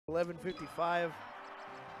11:55.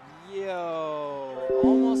 Yo,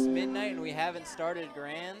 almost midnight and we haven't started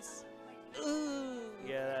Grands. Ooh.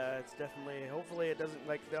 Yeah, it's definitely. Hopefully it doesn't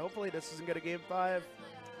like. Hopefully this isn't gonna Game 5.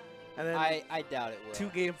 And then I doubt it will. 2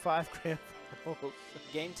 Game 5 Grand Finals.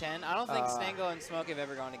 Game 10? I don't think Stango and Smokey have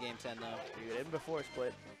ever gone to Game 10 though. Dude, and before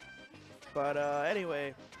split. But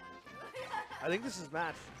anyway, I think this is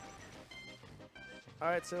match. All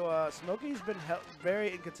right, so Smokey's been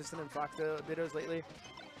very inconsistent in Fox videos lately.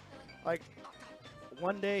 Like,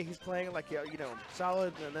 one day he's playing like, you know,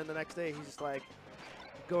 solid, and then the next day he's just like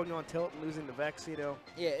going on tilt and losing to Vex, you know.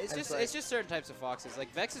 Yeah, it's just certain types of Foxes.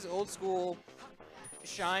 Like Vex is old school,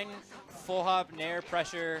 shine, full hop, nair,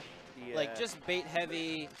 pressure, like just bait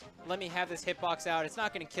heavy. Let me have this hitbox out. It's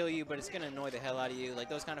not gonna kill you, but it's gonna annoy the hell out of you. Like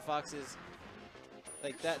those kind of Foxes.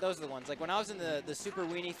 Like that, those are the ones. Like when I was in the super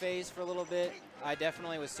weenie phase for a little bit, I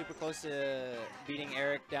definitely was super close to beating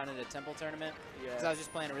Eric down in a temple tournament. Yeah. Because I was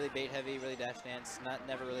just playing really bait heavy, really dash dance,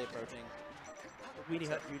 never really approaching. Weenie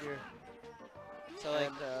Hut Junior. So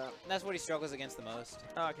like, that's what he struggles against the most.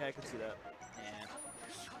 Oh, okay, I can see that.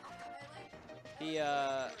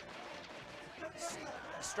 Yeah.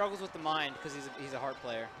 He struggles with the mind because he's a heart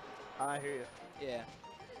player. I hear you. Yeah.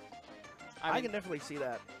 I can definitely see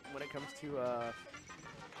that when it comes to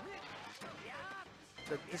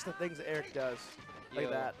just the things that Eric does, like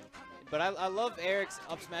that. But I love Eric's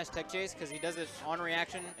up smash tech chase because he does it on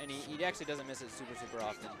reaction, and he actually doesn't miss it super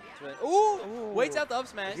often. Really, ooh! Waits out the up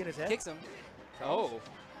smash, kicks him. Charles?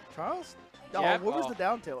 Charles? No, Jab? what was the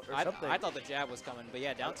down tilt or something? I thought the jab was coming, but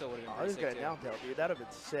yeah, down tilt would have been pretty sick. I was going to down tilt, dude. That would have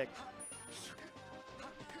been sick.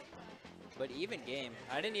 But even game,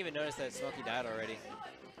 I didn't even notice that Smokey died already.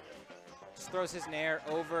 Just throws his nair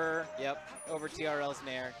over, over TRL's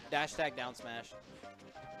nair. Dash tag down smash.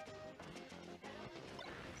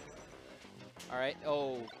 All right,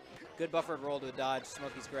 good buffered roll to a dodge,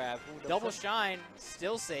 Smokey's grab. Ooh, double shine,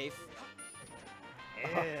 still safe.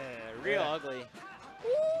 Yeah, real ugly.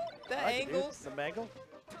 Ooh, that angles. The mangle?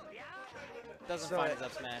 Doesn't find his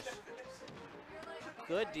up smash.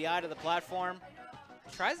 Good DI to the platform.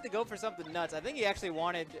 Tries to go for something nuts. I think he actually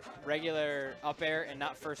wanted regular up air and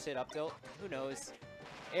not first hit up tilt. Who knows?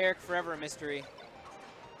 Eric, forever a mystery.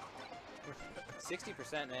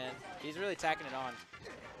 60%, man. He's really tacking it on.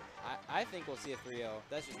 I think we'll see a 3-0.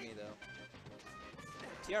 That's just me, though.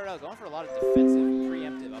 TRL going for a lot of defensive,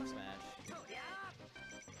 preemptive up smash.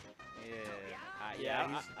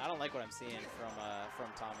 Yeah. I don't like what I'm seeing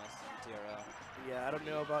from Thomas TRL. Yeah, I don't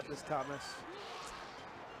know about this Thomas.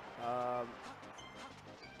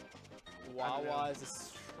 Wawa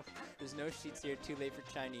is there's no sheets here. Too late for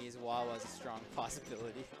Chinese. Wawa is a strong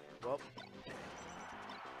possibility. Well,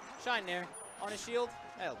 shine there on a shield.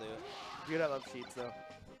 That'll do it. Dude, I love sheets though.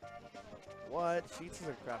 What? Sheets is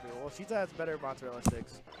a crappy. Well, Sheets has better mozzarella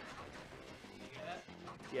sticks.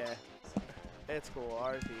 Yeah, it's cool.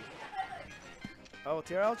 RP. Oh,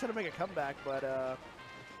 TRL trying to make a comeback, but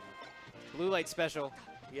blue light special.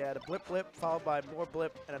 Yeah, the blip blip followed by more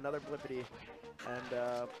blip and another blippity, and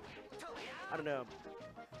I don't know.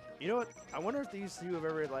 You know what? I wonder if these two have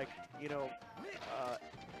ever like, you know,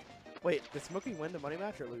 wait, did Smokey win the money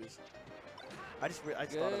match or lose? I just thought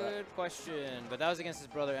of that. Good question, but that was against his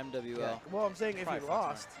brother MWL. Yeah. Well, I'm saying if he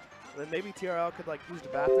lost, then maybe TRL could like use the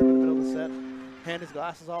bathroom in the middle of the set, hand his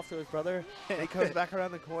glasses off to his brother, and he comes back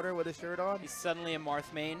around the corner with his shirt on. He's suddenly a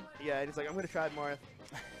Marth main. Yeah, and he's like, I'm gonna try Marth.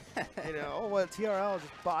 You know, oh well, TRL is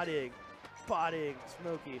just bodying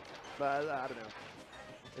Smokey, but I don't know.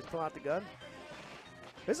 Just pull out the gun.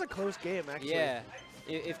 This is a close game, actually. Yeah,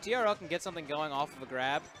 if TRL can get something going off of a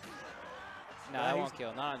grab. No, I won't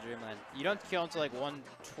kill. Not on Dreamland. You don't kill until like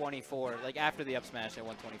 124, like after the up smash at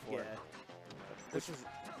 124. Yeah. Which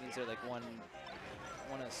means they're like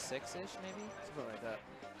 106-ish, maybe? Something like that.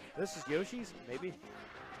 This is Yoshi's? Maybe?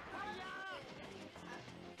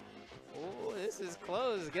 Oh, this is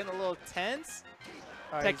close. Getting a little tense.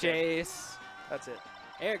 Right, Tech chase. That's it.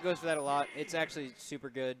 Eric goes for that a lot. It's actually super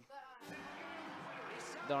good.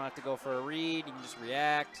 Don't have to go for a read. You can just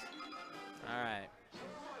react. All right.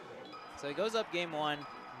 So he goes up game 1.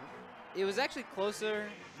 It was actually closer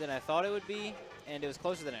than I thought it would be, and it was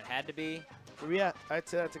closer than it had to be. Yeah, I'd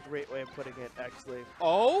say that's a great way of putting it, actually.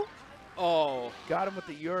 Oh? Oh. Got him with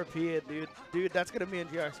the European, dude. Dude, that's going to be in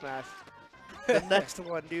GR Smash. The next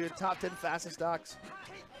one, dude. Top 10 fastest stocks.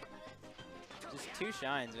 Just 2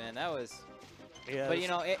 shines, man. That was... Yeah, but, you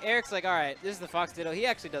know, Eric's like, all right, this is the Fox Ditto. He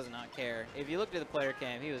actually does not care. If you looked at the player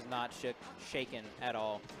cam, he was not shaken at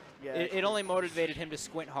all. Yeah, it only motivated him to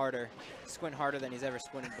squint harder than he's ever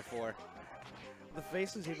squinted before. The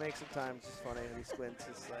faces he makes sometimes is funny when he squints.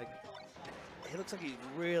 It's like, He looks like he's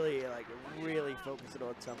really, really focusing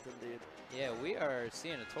on something, dude. Yeah, we are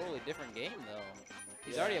seeing a totally different game, though.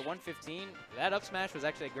 He's already at 115. That up smash was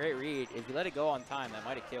actually a great read. If you let it go on time, that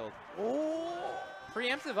might have killed. Oh!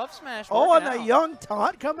 Preemptive up smash. Oh, and the young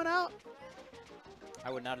taunt coming out? I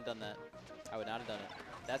would not have done that. I would not have done it.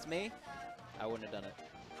 That's me. I wouldn't have done it.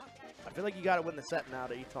 I feel like you got to win the set now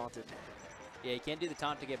that you taunted. Yeah, you can't do the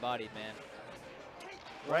taunt to get bodied, man.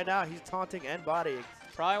 Right now, he's taunting and bodying.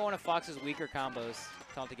 Probably one of Fox's weaker combos,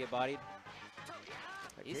 taunt to get bodied.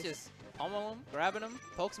 He's just pummeling him, grabbing him,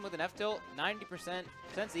 pokes him with an F tilt, 90%,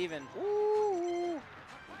 percent's even. Ooh.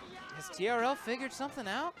 Has TRL figured something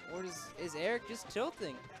out, or is Eric just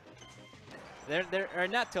tilting? They're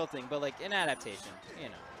not tilting, but like an adaptation, you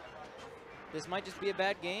know. This might just be a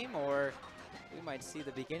bad game, or we might see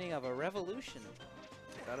the beginning of a revolution.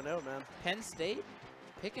 I don't know, man. Penn State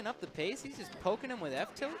picking up the pace. He's just poking him with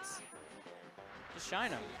F tilts. Just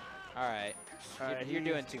shine him. All right. You're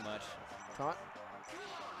doing too much. Taunt.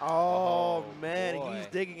 Oh, Oh, man, boy. he's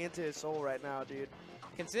digging into his soul right now, dude.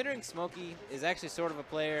 Considering Smokey is actually sort of a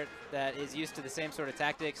player that is used to the same sort of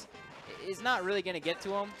tactics, is not really going to get to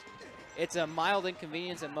him. It's a mild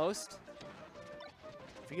inconvenience at most.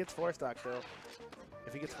 If he gets 4-stock, though.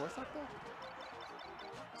 If he gets 4-stock,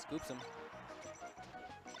 though? Scoops him.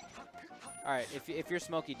 All right, if you're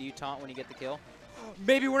Smokey, do you taunt when you get the kill?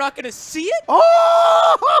 Maybe we're not going to see it?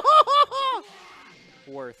 Oh!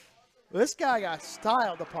 Worth. This guy got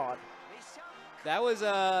styled upon. That was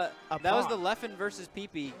the Leffen versus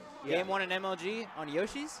Peepee game 1 in MLG on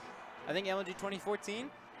Yoshi's. I think MLG 2014.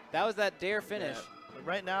 That was that dare finish. Yeah.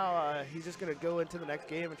 Right now, he's just going to go into the next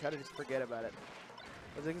game and try to just forget about it.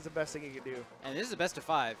 I think it's the best thing he can do. And this is a best of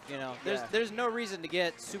 5. You know, there's no reason to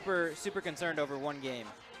get super concerned over one game.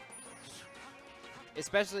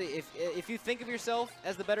 Especially if you think of yourself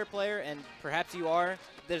as the better player, and perhaps you are,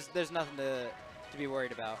 there's nothing to be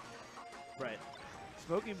worried about. Right.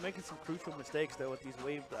 Smokey making some crucial mistakes, though, with these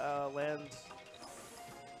wave lands.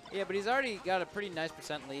 Yeah, but he's already got a pretty nice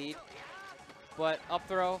percent lead. But up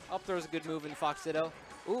throw is a good move in Fox Ditto.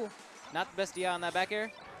 Ooh, not the best DI on that back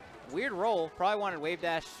air. Weird roll. Probably wanted wave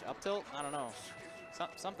dash up tilt. I don't know.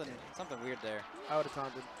 Something weird there. I would have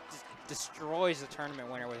taunted. Just destroys the tournament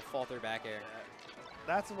winner with a fall through back air.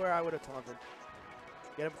 That's where I would have taunted.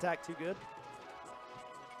 Get him attacked too good.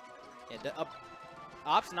 Yeah,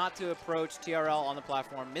 opts not to approach TRL on the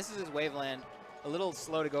platform. Misses his waveland. A little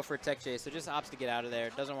slow to go for a tech chase, so just opts to get out of there.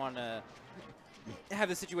 Doesn't want to have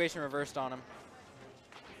the situation reversed on him.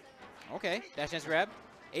 Okay, dash chance grab.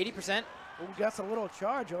 80%. Well, we got a little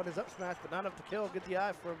charge on his up smash, but not enough to kill. Good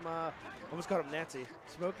DI from, almost called him Nancy.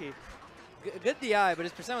 Smokey. Good DI, but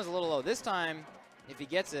his percent was a little low. This time, if he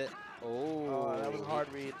gets it, oh, that was a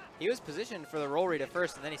hard read. He was positioned for the roll read at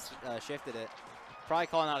first, and then he shifted it. Probably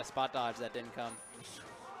calling out a spot dodge that didn't come.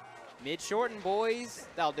 Mid shorten, boys.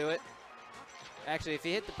 That'll do it. Actually, if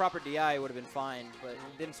he hit the proper DI, it would have been fine, but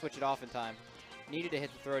he didn't switch it off in time. Needed to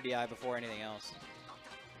hit the throw DI before anything else.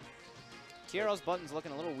 TRL's button's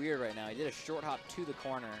looking a little weird right now. He did a short hop to the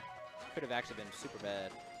corner. Could have actually been super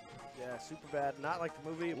bad. Yeah, super bad. Not like the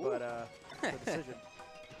movie, but the decision.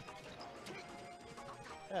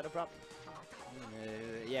 Yeah, no problem.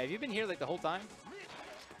 Yeah, have you been here like the whole time?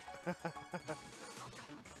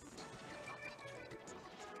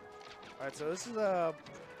 All right, so this is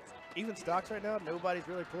even stocks right now. Nobody's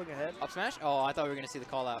really pulling ahead. Up smash? Oh, I thought we were going to see the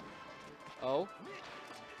call out. Oh.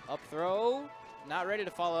 Up throw. Not ready to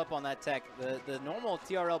follow up on that tech. The normal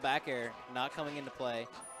TRL back air not coming into play.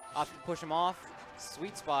 Opts to push him off.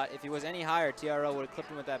 Sweet spot. If he was any higher, TRL would have clipped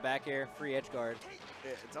him with that back air. Free edge guard.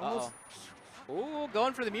 Yeah, it's almost. Ooh,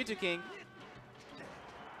 going for the Mewtwo King.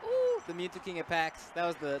 Ooh, the Mewtwo King at PAX. That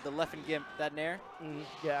was the Leffen Gimp, that Nair.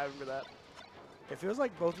 Yeah, I remember that. It feels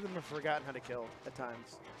like both of them have forgotten how to kill at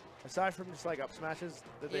times. Aside from just like up smashes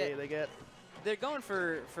that they get. They're going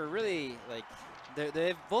for really like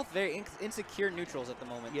they're both very insecure neutrals at the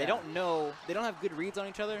moment. Yeah. They don't know, they don't have good reads on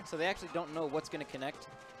each other, so they actually don't know what's going to connect.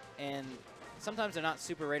 And sometimes they're not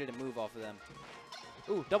super ready to move off of them.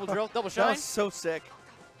 Ooh, double drill, double shine. That was so sick.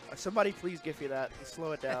 Somebody please give me that.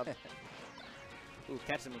 Slow it down. Ooh,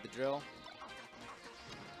 catch them with the drill.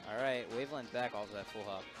 All right, Waveland's back off of that full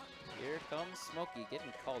hop. Here comes Smokey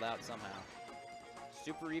getting called out somehow.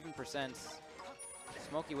 Super even percents.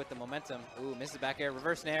 Smokey with the momentum. Ooh, misses back air,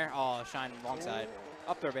 reverse nair. Oh, shine wrong side.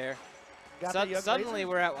 Up throw bear. Suddenly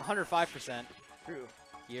we're at 105%. True.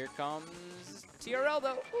 Here comes TRL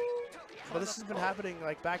though. Ooh. But this has been happening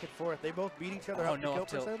like back and forth. They both beat each other up no, to up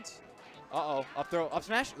kill tilt. percents. Uh-oh, up throw, up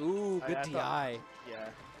smash. Ooh, good DI. Yeah,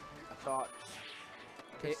 I thought.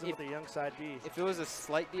 With the young side B. If it was a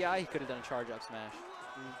slight DI, he could have done a charge up smash.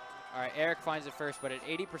 All right, Eric finds it first, but at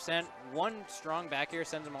 80%, one strong back air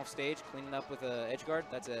sends him off stage, cleaning up with a edge guard.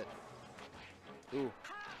 That's it. Ooh,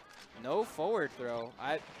 no forward throw.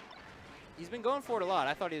 He's been going for it a lot.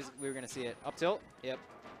 I thought we were gonna see it. Up tilt. Yep.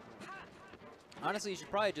 Honestly, you should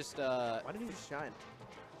probably just. Why didn't he just shine?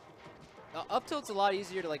 Up tilt's a lot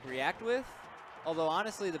easier to like react with. Although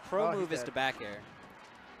honestly, the pro move is to back air.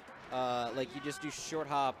 Like you just do short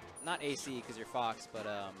hop, not AC because you're Fox, but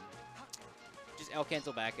just L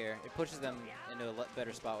cancel back air. It pushes them into a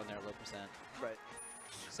better spot when they're low percent. Right.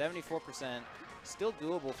 74%. Still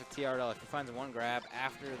doable for TRL if he finds one grab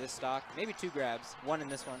after this stock. Maybe two grabs. One in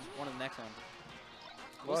this one, one in the next one.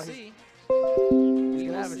 We'll see. He's going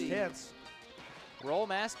to have his chance. Roll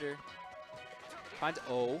master. Finds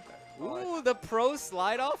Ooh, the pro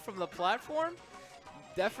slide off from the platform.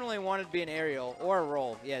 Definitely wanted to be an aerial or a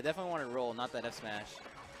roll. Yeah, definitely wanted a roll, not that F smash.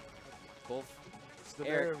 Both.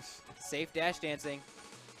 Eric, safe dash dancing.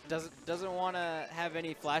 Doesn't want to have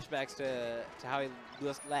any flashbacks to how he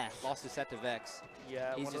lost his set to Vex.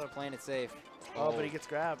 Yeah, he's just playing it safe. Oh, but he gets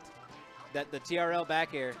grabbed. The TRL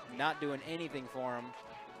back air not doing anything for him.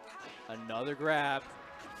 Another grab.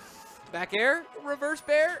 Back air, reverse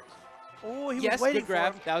bear. Oh, he was waiting good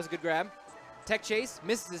grab. for him. That was a good grab. Tech chase,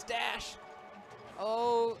 misses his dash.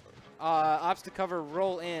 Oh, ops to cover,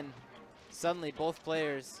 roll in. Suddenly, both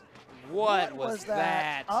players. What was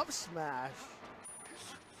that? Up smash.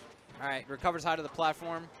 All right, recovers high to the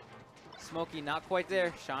platform. Smokey not quite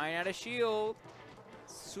there. Shine out of shield.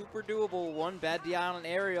 Super doable. One bad DI on an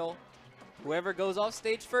aerial. Whoever goes off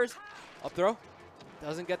stage first. Up throw.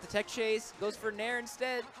 Doesn't get the tech chase. Goes for Nair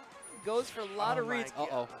instead. Goes for a lot of reads.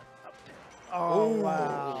 Uh-oh. Oh,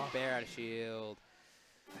 wow. Bear out of shield.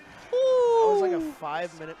 That was like a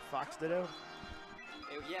 5-minute Fox Ditto.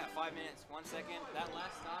 Yeah, 5 minutes, 1 second. That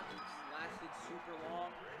last stock lasted super long.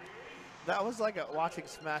 That was like watching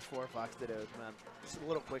Smash 4 Fox Dittos, man. Just a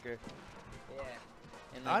little quicker. Yeah.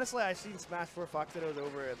 And like, honestly, I've seen Smash 4 Fox Dittos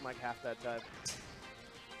over in like half that time.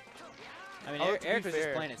 I mean, Eric was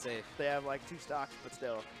just playing it safe. They have like 2 stocks, but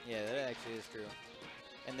still. Yeah, that actually is true.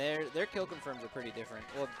 And their kill confirms are pretty different.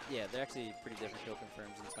 Well, yeah, they're actually pretty different kill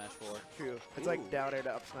confirms in Smash 4. True. It's like down air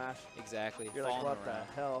to up smash. Exactly. You're like, what the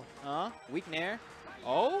hell? Huh? Weak Nair.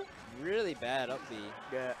 Oh, really bad up B.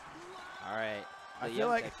 Yeah. All right. I feel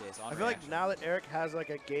like now that Eric has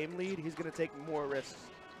like a game lead, he's gonna take more risks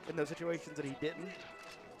in those situations that he didn't.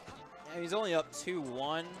 Yeah, he's only up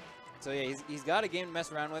 2-1. So yeah, he's got a game to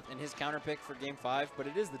mess around with in his counter pick for game 5, but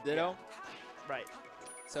it is the Ditto. Yeah. Right.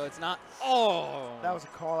 So it's not. Oh! That was a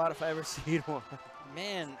call out if I ever seen one.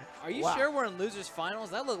 Man, are you sure we're in losers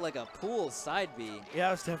finals? That looked like a pool side B. Yeah,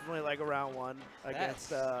 it was definitely like a round 1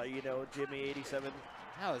 against you know, Jimmy 87.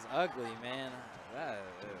 That was ugly, man.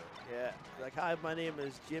 Yeah. Like, hi, my name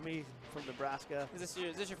is Jimmy from Nebraska. Is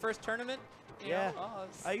this your first tournament? Yeah. Oh,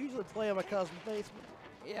 I usually play in my cousin's basement.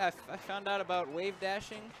 Yeah, I found out about wave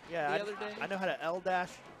dashing the other day. I know how to L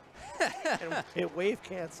dash and hit wave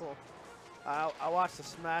cancel. I watched the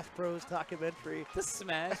Smash Bros documentary. The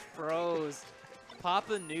Smash Bros.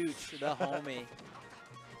 Papa Nooch, the homie.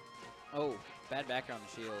 Oh, bad back air on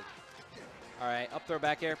the shield. All right, up throw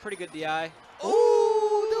back air. Pretty good DI.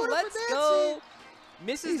 Oh, let's go.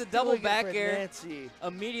 Misses the double back air. Nancy.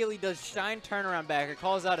 Immediately does shine turnaround back air.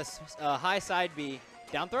 Calls out a high side B.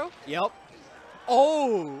 Down throw? Yep.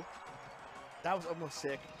 Oh. That was almost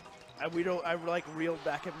sick. I like reeled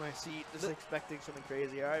back in my seat, just expecting something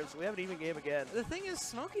crazy. All right, so we have an even game again. The thing is,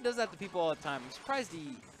 Smokey does that to people all the time. I'm surprised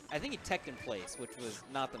I think he teched in place, which was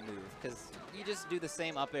not the move, because you just do the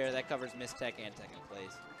same up air that covers miss tech and tech in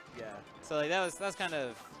place. Yeah. So like that was kind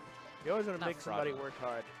of. You always want to make somebody work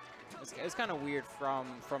hard. It's kind of weird from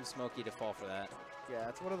Smokey to fall for that. Yeah,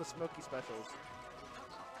 it's one of the Smokey specials.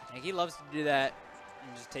 And he loves to do that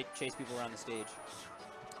and just chase people around the stage.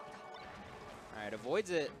 All right, avoids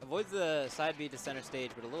the side B to center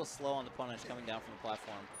stage, but a little slow on the punish coming down from the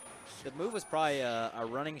platform. The move was probably a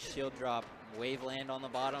running shield drop, wave land on the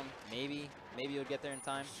bottom. Maybe it would get there in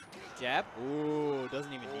time. Jab. Ooh,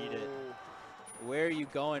 doesn't even need it. Where are you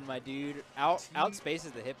going, my dude?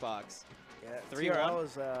 Outspaces the hitbox. Yeah, 3-1.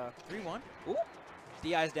 is 3-1. Ooh.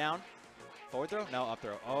 DI's down. Forward throw? No, up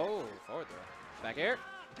throw. Oh, forward throw. Back air.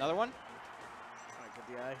 Another one.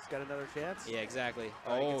 Good DI. He's got another chance. Yeah, exactly.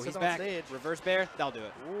 Oh, he's back. Stage. Reverse bear. That'll do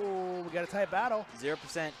it. Ooh, we got a tight battle.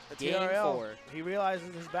 0%. Game TRL. 4. He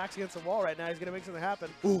realizes his back's against the wall right now. He's going to make something happen.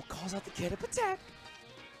 Ooh, calls out the kid up attack.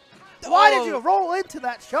 Why did you roll into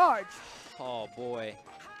that charge? Oh, boy.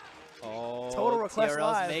 Oh, Total request TRL's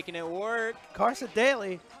live. making it work. Carson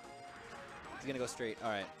Daly. He's going to go straight. All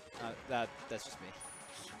right. That's just me.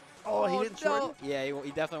 Oh, he didn't shorten? Yeah,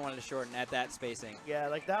 he definitely wanted to shorten at that spacing. Yeah,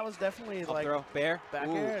 like that was definitely Up like throw, back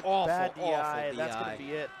air, awful, bad awful DI. That's DI. gonna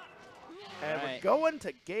be it. And Right. we're going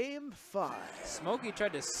to game 5. Smokey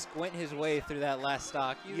tried to squint his way through that last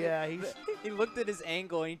stock. Yeah, he looked at his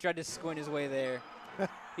angle and he tried to squint his way there.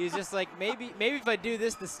 He's just like, maybe if I do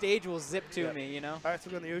this, the stage will zip to me, you know? All right, so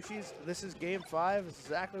we're going to the Uchis. This is game 5. This is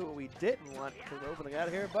exactly what we didn't want because we're opening out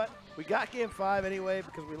of here. But we got game 5 anyway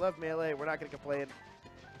because we love Melee. We're not going to complain.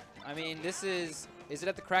 I mean, this is it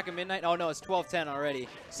at the crack of midnight? Oh, no, it's 12:10 already.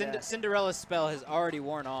 Cinderella's spell has already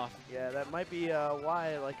worn off. Yeah, that might be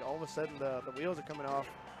why, like, all of a sudden the wheels are coming off.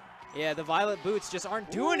 Yeah, the violet boots just aren't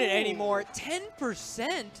doing it anymore.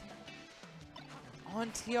 10%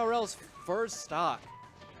 on TRL's first stock.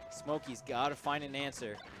 Smokey's got to find an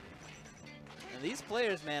answer. And these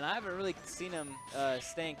players, man, I haven't really seen them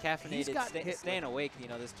staying caffeinated, staying awake, you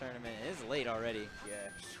know, this tournament. It is late already. Yeah.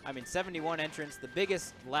 I mean, 71 entrants, the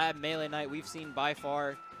biggest lab melee night we've seen by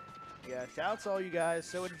far. Yeah, shout out to all you guys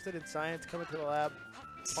so interested in science coming to the lab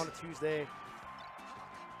on a Tuesday.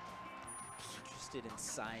 Interested in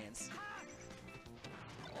science.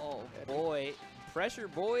 Oh, boy. Pressure,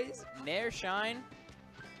 boys. Nair shine.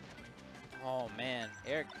 Oh, man.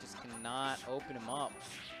 Eric just cannot open him up.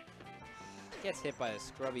 Gets hit by a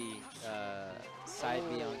scrubby side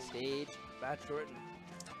B on stage. Bad shorten.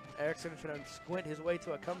 Eric's going to try to squint his way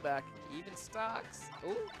to a comeback. Even stocks.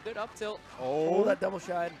 Oh, good up tilt. Oh, that double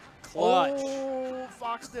shine. Clutch. Oh,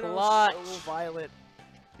 Fox did Clutch. a violet.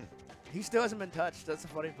 He still hasn't been touched. That's the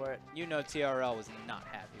funny part. You know TRL was not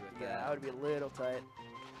happy with that. Yeah, I would be a little tight.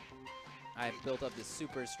 I've built up this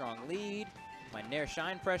super strong lead. My Nair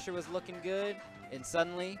shine pressure was looking good. And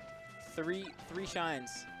suddenly, three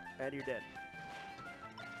shines. And you're dead.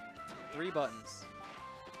 3 buttons.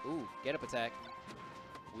 Ooh, get up attack.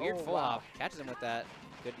 Weird full wow. hop. Catches him with that.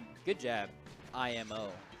 Good jab. IMO.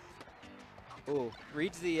 Ooh,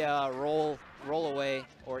 reads the roll away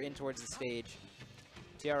or in towards the stage.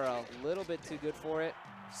 TRL, a little bit too good for it.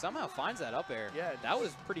 Somehow finds that up air. Yeah. That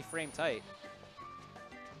was pretty frame tight.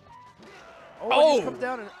 Oh! It just comes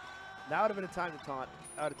down and now would have been a time to taunt.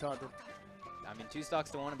 I would have taunted. I mean, 2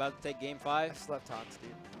 stocks to 1, about to take game 5. I slept taunts,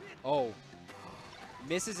 dude. Oh.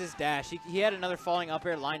 Misses his dash. He had another falling up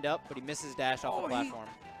air lined up, but he misses dash off the platform.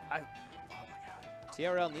 Oh my God.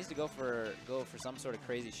 TRL needs to go for some sort of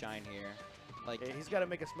crazy shine here. Like, yeah, he's got to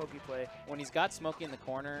make a Smokey play. When he's got Smokey in the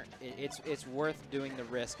corner, it's worth doing the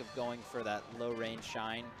risk of going for that low range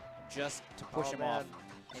shine just to push him off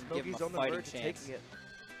and Smokey's give him a on the fighting verge of chance. taking it.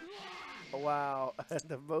 Oh, wow.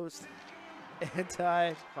 The most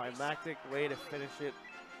anti-climactic way to finish it.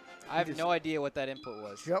 I have no idea what that input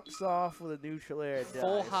was. Jumps off with a neutral air.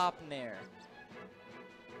 Full hop Nair.